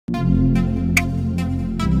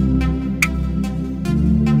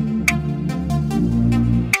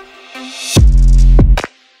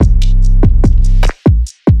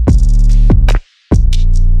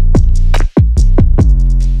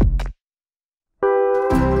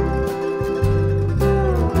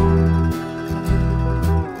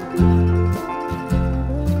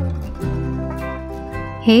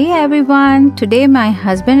Hey everyone, today my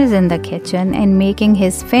husband is in the kitchen and making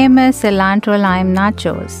his famous cilantro lime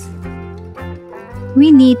nachos.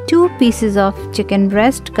 We need 2 pieces of chicken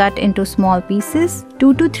breast cut into small pieces,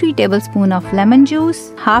 2 to 3 tablespoons of lemon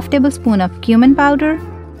juice, half tablespoon of cumin powder,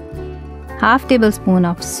 half tablespoon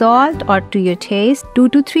of salt or to your taste, 2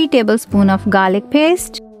 to 3 tablespoons of garlic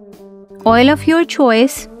paste, oil of your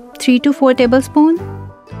choice, 3 to 4 tablespoons,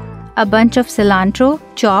 a bunch of cilantro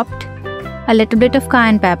chopped, a little bit of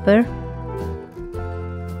cayenne pepper.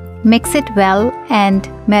 Mix it well and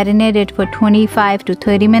marinate it for 25 to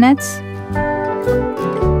 30 minutes.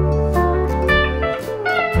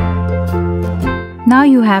 Now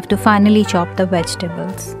you have to finally chop the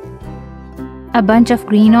vegetables. A bunch of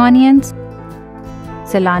green onions,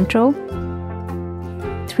 cilantro,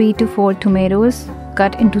 3 to 4 tomatoes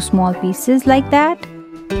cut into small pieces like that.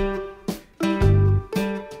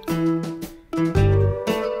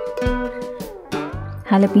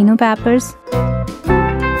 Jalapeno peppers,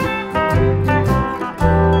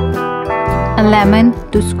 a lemon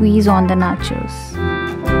to squeeze on the nachos.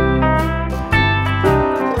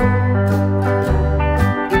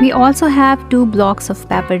 We also have 2 blocks of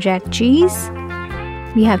pepper jack cheese.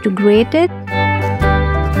 We have to grate it.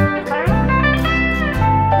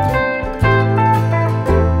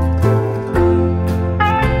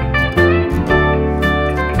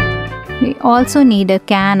 We also need a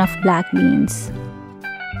can of black beans.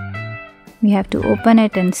 We have to open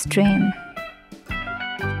it and strain.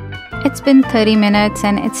 It's been 30 minutes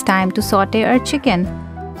and it's time to saute our chicken.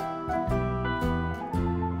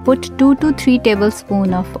 Put 2 to 3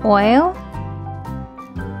 tablespoons of oil.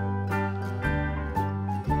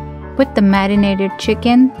 Put the marinated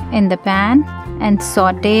chicken in the pan and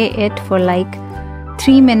saute it for like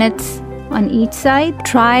 3 minutes on each side.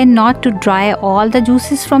 Try not to dry all the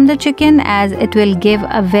juices from the chicken as it will give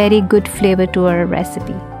a very good flavor to our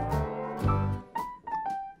recipe.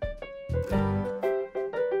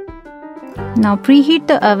 Now preheat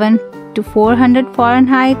the oven to 400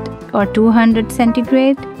 Fahrenheit or 200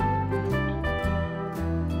 centigrade.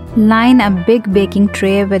 Line a big baking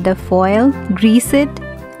tray with a foil, grease it,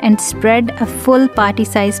 and spread a full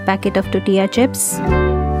party-sized packet of tortilla chips.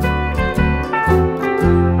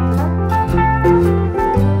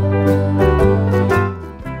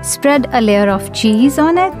 Spread a layer of cheese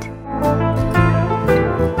on it.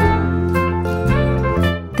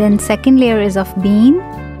 Then second layer is of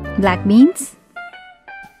black beans,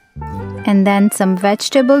 and then some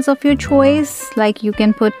vegetables of your choice, like you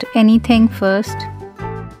can put anything first.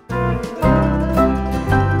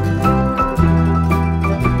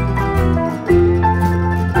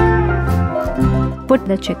 Put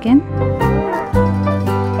the chicken.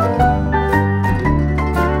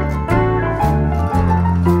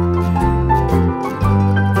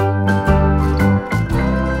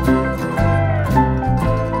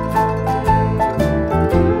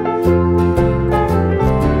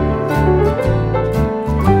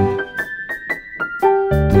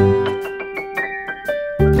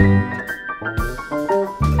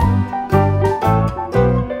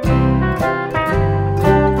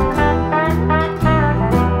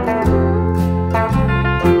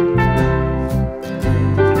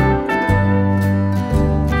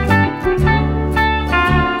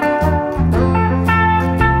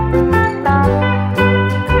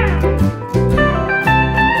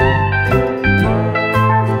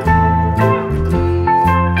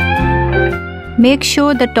 Make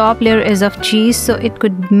sure the top layer is of cheese so it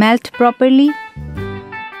could melt properly.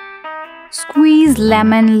 Squeeze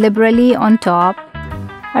lemon liberally on top.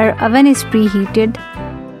 Our oven is preheated.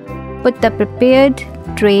 Put the prepared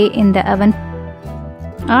tray in the oven.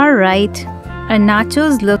 Alright, our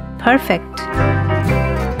nachos look perfect.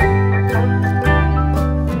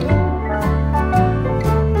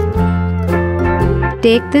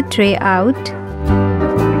 Take the tray out.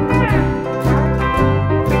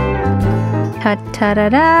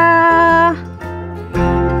 Ta-da-da!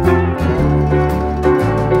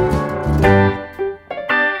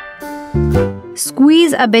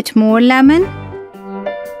 Squeeze a bit more lemon.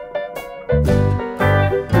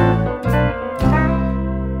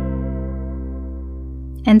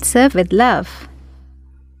 And serve with love.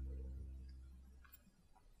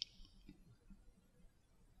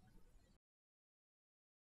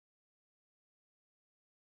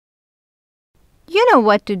 You know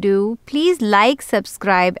what to do. Please like,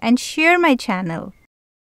 subscribe, and share my channel.